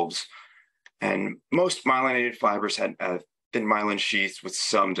onion bulbs, and most myelinated fibers had thin myelin sheaths with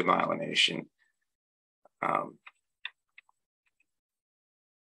some demyelination.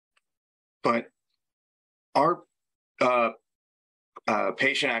 But our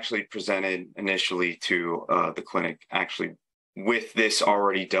patient actually presented initially to the clinic actually with this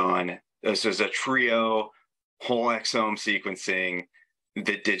already done. This is a trio whole exome sequencing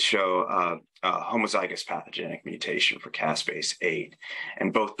that did show homozygous pathogenic mutation for caspase-8.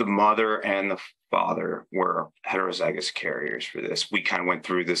 And both the mother and the father were heterozygous carriers for this. We kind of went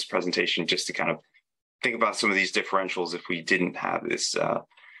through this presentation just to kind of think about some of these differentials if we didn't have this,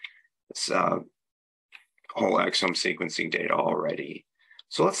 whole exome sequencing data already.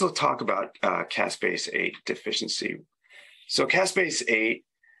 So let's talk about caspase-8 deficiency. So caspase-8,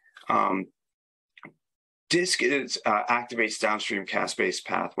 DISC activates downstream caspase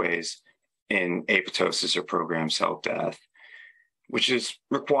pathways in apoptosis or programmed cell death, which is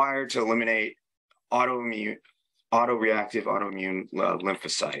required to eliminate autoreactive autoimmune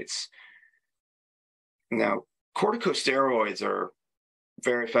lymphocytes. Now, corticosteroids are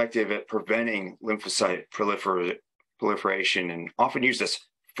very effective at preventing lymphocyte proliferation and often used as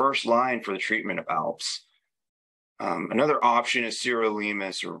first line for the treatment of ALPS. Another option is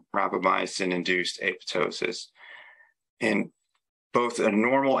sirolimus or rapamycin-induced apoptosis in both a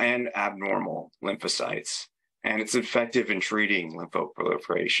normal and abnormal lymphocytes, and it's effective in treating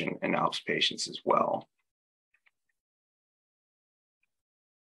lymphoproliferation in ALPS patients as well.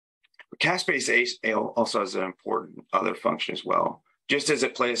 Caspase-8 also has an important other function as well, just as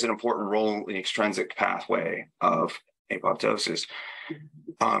it plays an important role in the extrinsic pathway of apoptosis.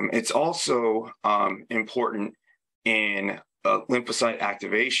 It's also important in lymphocyte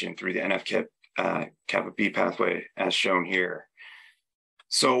activation through the NF-kappa B pathway, as shown here.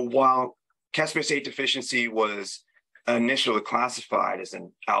 So while caspase-8 deficiency was initially classified as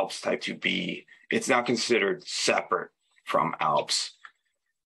an ALPS type 2B, it's now considered separate from ALPS.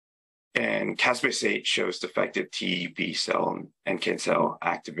 And caspase-8 shows defective T, B cell, and NK cell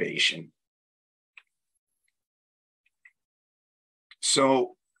activation.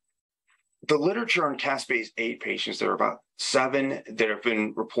 So the literature on caspase-8 patients, there are about 7 that have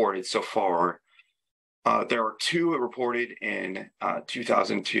been reported so far. There are 2 reported in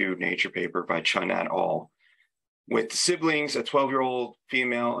 2002 Nature paper by Chun et al. With siblings, a 12-year-old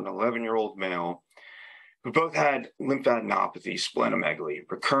female and an 11-year-old male, who both had lymphadenopathy, splenomegaly,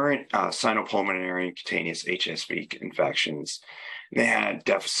 recurrent sinopulmonary and cutaneous HSV infections. They had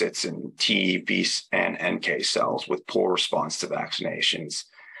deficits in T, B, and NK cells with poor response to vaccinations.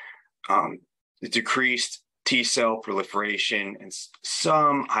 Decreased T cell proliferation and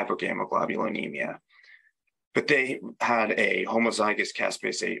some hypogammaglobulinemia. But they had a homozygous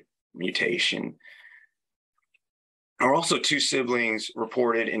caspase-8 mutation. There are also 2 siblings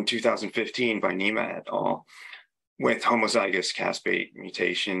reported in 2015 by Nima et al. With homozygous caspase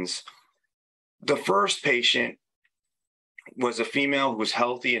mutations. The first patient was a female who was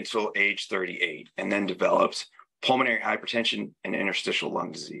healthy until age 38 and then developed pulmonary hypertension and interstitial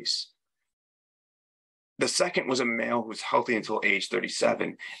lung disease. The second was a male who was healthy until age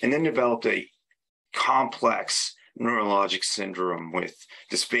 37 and then developed a complex neurologic syndrome with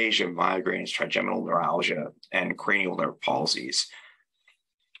dysphagia, migraines, trigeminal neuralgia, and cranial nerve palsies.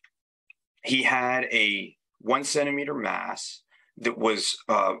 He had a 1 centimeter mass that was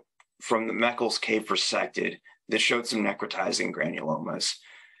from the Meckel's cave resected that showed some necrotizing granulomas.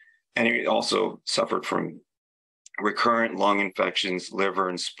 And he also suffered from recurrent lung infections, liver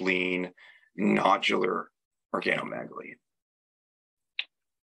and spleen, nodular organomegaly.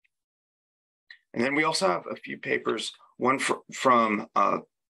 And then we also have a few papers, one from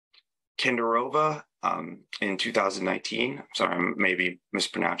Kenderova in 2019. Sorry, I'm maybe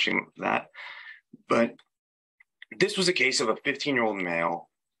mispronouncing that. But this was a case of a 15-year-old male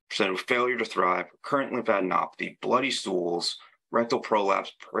presented with failure to thrive, recurrent lymphadenopathy, bloody stools, rectal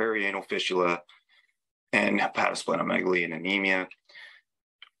prolapse, perianal fistula, and hepatosplenomegaly and anemia.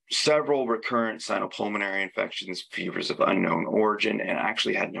 several recurrent sinopulmonary infections, fevers of unknown origin, and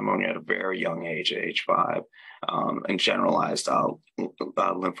actually had pneumonia at a very young age, at age 5, and generalized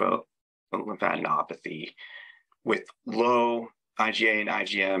lymphadenopathy with low IgA and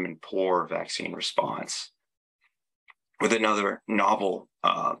IgM and poor vaccine response, with another novel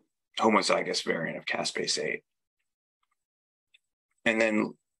homozygous variant of caspase-8. And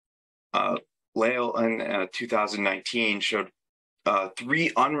then Lael in 2019 showed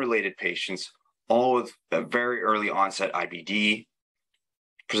 3 unrelated patients, all with a very early onset IBD,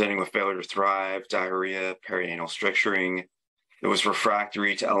 presenting with failure to thrive, diarrhea, perianal stricturing. It was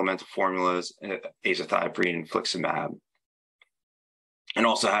refractory to elemental formulas, azathioprine and infliximab, and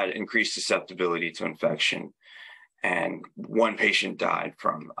also had increased susceptibility to infection. And 1 patient died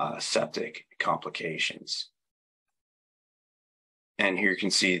from septic complications. And here you can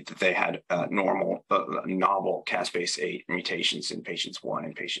see that they had novel caspase-8 mutations in patients 1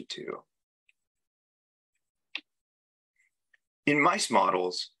 and patient 2. In mice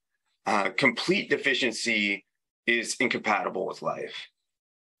models, complete deficiency is incompatible with life,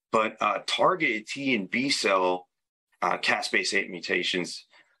 but targeted T and B cell caspase-8 mutations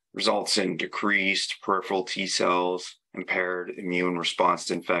results in decreased peripheral T cells, impaired immune response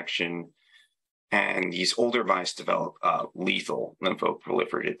to infection, and these older mice develop lethal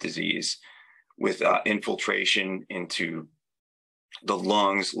lymphoproliferative disease with infiltration into the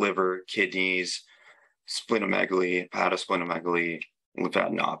lungs, liver, kidneys, splenomegaly, hepatosplenomegaly,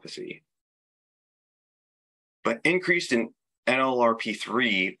 lymphadenopathy. But increased in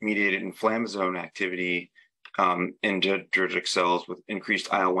NLRP3 mediated inflammasome activity in dendritic cells with increased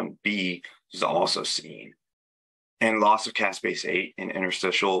IL-1B is also seen. And loss of caspase-8 in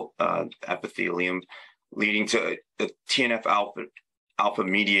interstitial epithelium, leading to the TNF alpha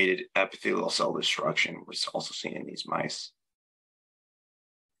mediated epithelial cell destruction, was also seen in these mice.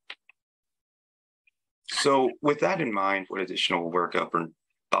 So with that in mind, what additional workup or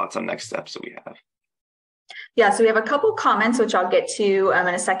thoughts on next steps that we have? Yeah, so we have a couple comments, which I'll get to in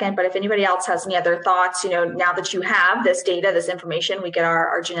a second, but if anybody else has any other thoughts, now that you have this data, this information, we get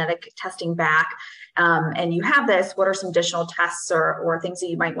our genetic testing back, and you have this, what are some additional tests or things that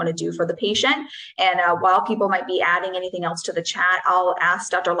you might want to do for the patient? And while people might be adding anything else to the chat, I'll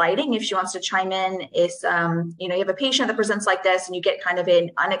ask Dr. Lighting if she wants to chime in. Is you have a patient that presents like this and you get kind of an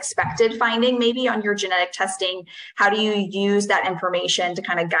unexpected finding maybe on your genetic testing, how do you use that information to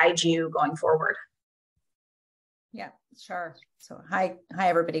kind of guide you going forward? Yeah, sure. So hi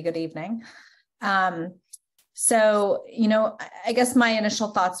everybody. Good evening. So, I guess my initial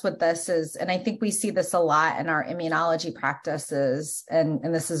thoughts with this is, and I think we see this a lot in our immunology practices, and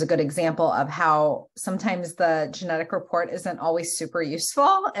this is a good example of how sometimes the genetic report isn't always super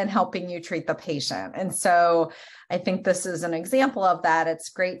useful in helping you treat the patient. And so I think this is an example of that. It's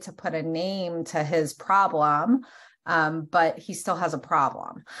great to put a name to his problem, but he still has a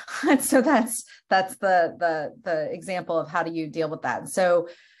problem. And so that's the example of how do you deal with that. And so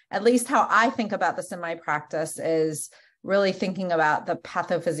at least how I think about this in my practice is really thinking about the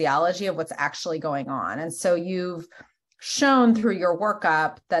pathophysiology of what's actually going on. And so you've shown through your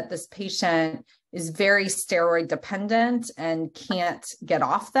workup that this patient is very steroid dependent and can't get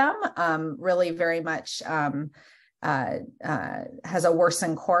off them, really very much has a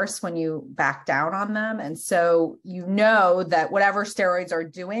worsened course when you back down on them. And so that whatever steroids are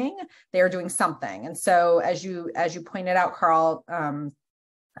doing, they are doing something. And so as you pointed out, Carl,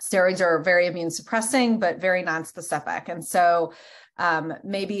 steroids are very immune suppressing, but very nonspecific. And so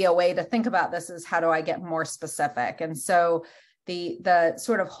maybe a way to think about this is, how do I get more specific? And so the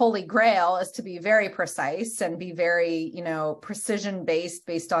sort of holy grail is to be very precise and be very, precision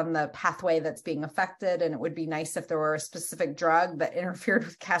based on the pathway that's being affected. And it would be nice if there were a specific drug that interfered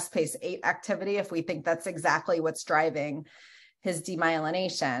with caspase-8 activity, if we think that's exactly what's driving his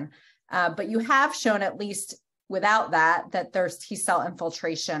demyelination. But you have shown, at least without that there's T cell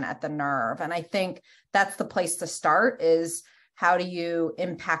infiltration at the nerve. And I think that's the place to start, is how do you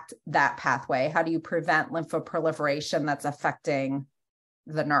impact that pathway? How do you prevent lymphoproliferation that's affecting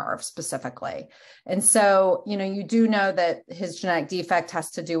the nerve specifically? And so, you do know that his genetic defect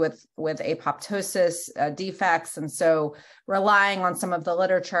has to do with apoptosis defects. And so relying on some of the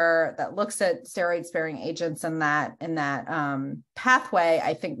literature that looks at steroid sparing agents in that pathway,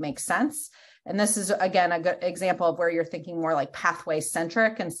 I think makes sense. And this is, again, a good example of where you're thinking more like pathway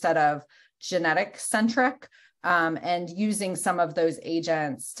centric instead of genetic centric, and using some of those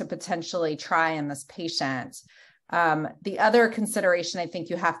agents to potentially try in this patient. The other consideration I think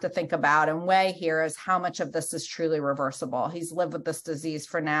you have to think about and weigh here is how much of this is truly reversible. He's lived with this disease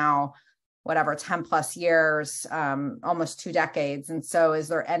for now whatever, 10 plus years, almost 2 decades. And so is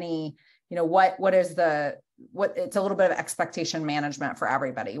there any, what it's a little bit of expectation management for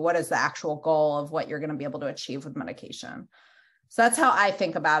everybody. What is the actual goal of what you're going to be able to achieve with medication? So that's how I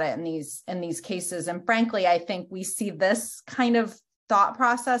think about it in these cases. And frankly, I think we see this kind of thought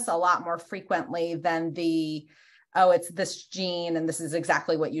process a lot more frequently than it's this gene and this is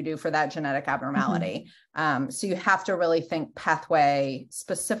exactly what you do for that genetic abnormality. So you have to really think pathway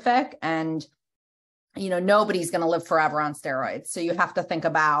specific, and, nobody's going to live forever on steroids. So you have to think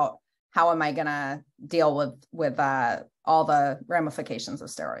about, how am I going to deal with all the ramifications of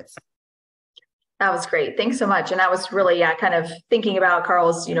steroids? That was great. Thanks so much. And that was really, kind of thinking about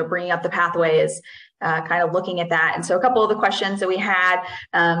Carl's, bringing up the pathway is kind of looking at that. And so a couple of the questions that we had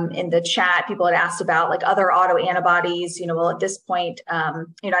in the chat, people had asked about like other autoantibodies, well, at this point,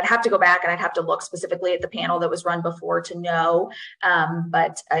 I'd have to go back and I'd have to look specifically at the panel that was run before to know,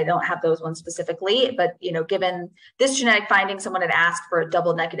 but I don't have those ones specifically. But, given this genetic finding, someone had asked for a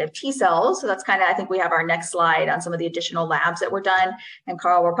double negative T cells. So that's kind of, I think we have our next slide on some of the additional labs that were done. And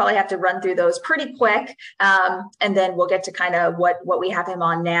Carl, we'll probably have to run through those pretty quick. And then we'll get to kind of what we have him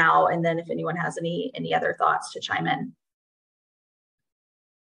on now. And then if anyone has any other thoughts to chime in.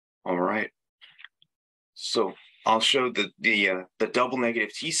 All right. So I'll show the double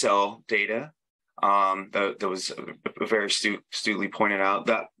negative T cell data that was very astutely pointed out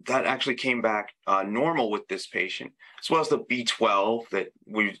that actually came back normal with this patient, as well as the B12 that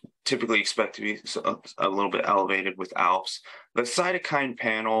we typically expect to be a little bit elevated with ALPS. The cytokine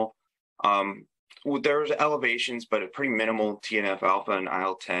panel, there's elevations, but a pretty minimal TNF alpha and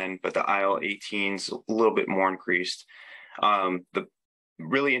IL-10, but the IL-18's a little bit more increased. The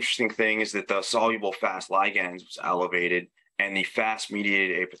really interesting thing is that the soluble Fas ligands was elevated, and the Fas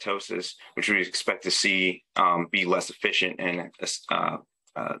mediated apoptosis, which we expect to see be less efficient, and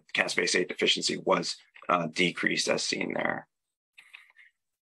caspase 8 deficiency was decreased as seen there.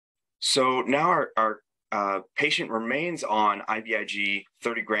 So now our patient remains on IVIG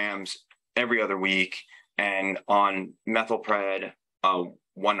 30 grams every other week and on methylpred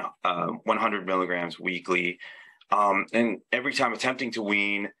 100 milligrams weekly. And every time attempting to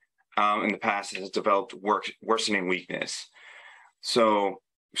wean in the past, it has developed worsening weakness. So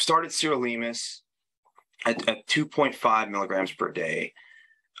started sirolimus at 2.5 milligrams per day,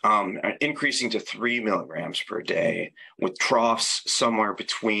 increasing to 3 milligrams per day with troughs somewhere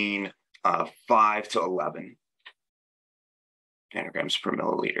between 5 to 11 nanograms per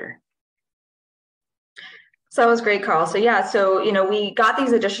milliliter. So that was great, Carl. So we got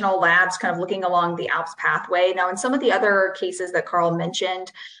these additional labs kind of looking along the ALPS pathway. Now, in some of the other cases that Carl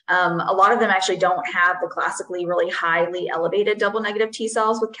mentioned, a lot of them actually don't have the classically really highly elevated double negative T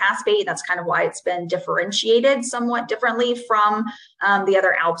cells with caspase. That's kind of why it's been differentiated somewhat differently from the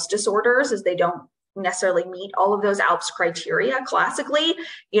other ALPS disorders, as they don't necessarily meet all of those ALPS criteria classically,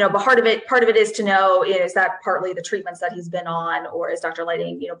 but part of it is to know, is that partly the treatments that he's been on, or as Dr.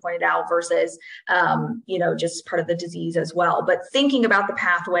 Lighting, pointed out, versus, just part of the disease as well. But thinking about the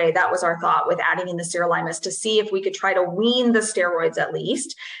pathway, that was our thought with adding in the sirolimus to see if we could try to wean the steroids at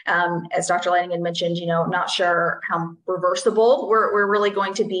least. As Dr. Lighting had mentioned, not sure how reversible we're really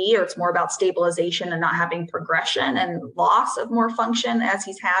going to be, or it's more about stabilization and not having progression and loss of more function as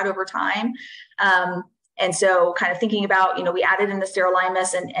he's had over time. And so kind of thinking about, we added in the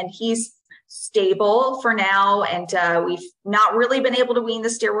sirolimus and he's stable for now. And we've not really been able to wean the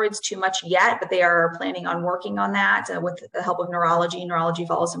steroids too much yet, but they are planning on working on that with the help of neurology. Neurology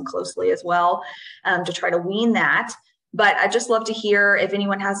follows him closely as well to try to wean that. But I'd just love to hear if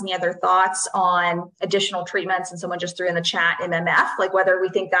anyone has any other thoughts on additional treatments. And someone just threw in the chat MMF, like whether we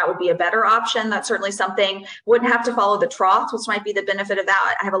think that would be a better option. That's certainly something. Wouldn't have to follow the troughs, which might be the benefit of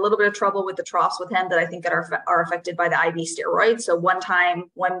that. I have a little bit of trouble with the troughs with him that I think that are affected by the IV steroids. So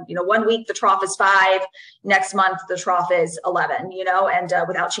one week the trough is 5, next month the trough is 11, and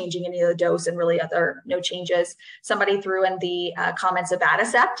without changing any of the dose and really no changes. Somebody threw in the comments of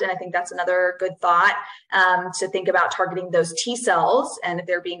Aticept, and I think that's another good thought to think about targeting those T cells, and if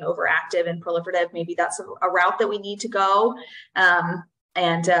they're being overactive and proliferative, maybe that's a route that we need to go,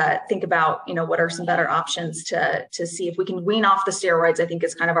 and think about, what are some better options to see if we can wean off the steroids. I think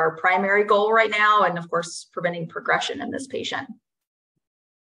is kind of our primary goal right now, and of course, preventing progression in this patient.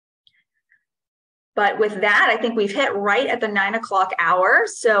 But with that, I think we've hit right at the 9 o'clock hour.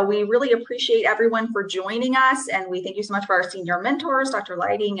 So we really appreciate everyone for joining us. And we thank you so much for our senior mentors, Dr.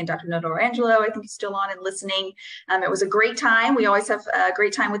 Lighting and Dr. Notarangelo. I think he's still on and listening. It was a great time. We always have a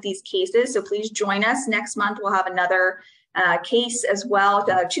great time with these cases. So please join us. Next month, we'll have another case as well,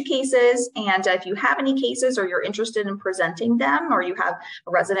 2 cases. And if you have any cases or you're interested in presenting them, or you have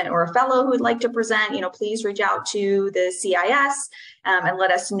a resident or a fellow who would like to present, please reach out to the CIS and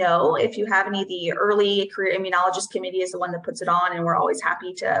let us know. If you have any, the Early Career Immunologist Committee is the one that puts it on, and we're always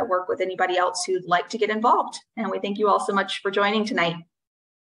happy to work with anybody else who'd like to get involved. And we thank you all so much for joining tonight.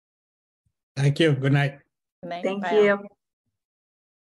 Thank you. Good night. Good night. Thank Bye. you.